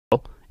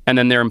and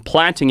then they're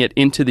implanting it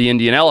into the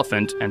Indian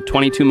elephant, and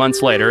 22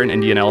 months later, an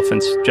Indian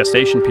elephant's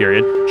gestation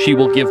period, she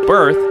will give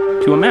birth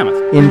to a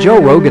mammoth. In Joe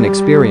Rogan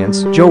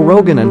Experience, Joe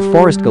Rogan and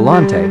Forrest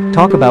Galante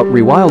talk about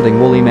rewilding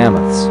woolly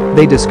mammoths.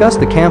 They discuss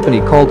the company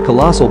called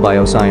Colossal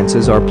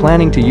Biosciences are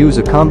planning to use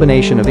a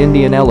combination of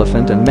Indian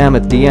elephant and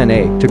mammoth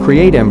DNA to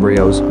create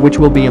embryos which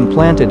will be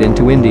implanted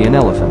into Indian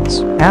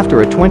elephants.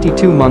 After a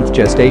 22-month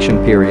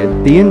gestation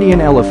period, the Indian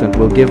elephant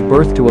will give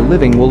birth to a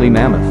living woolly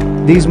mammoth.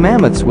 These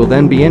mammoths will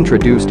then be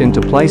introduced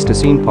into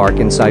Pleistocene Park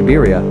in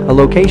Siberia, a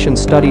location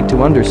studied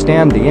to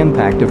understand the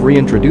impact of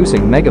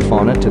reintroducing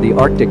megafauna to the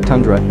Arctic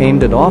tundra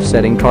aimed at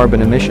offsetting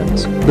carbon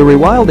emissions. The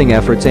rewilding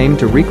efforts aim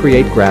to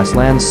recreate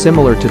grasslands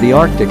similar to the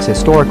Arctic's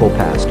historical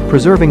past,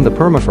 preserving the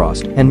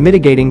permafrost and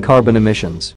mitigating carbon emissions.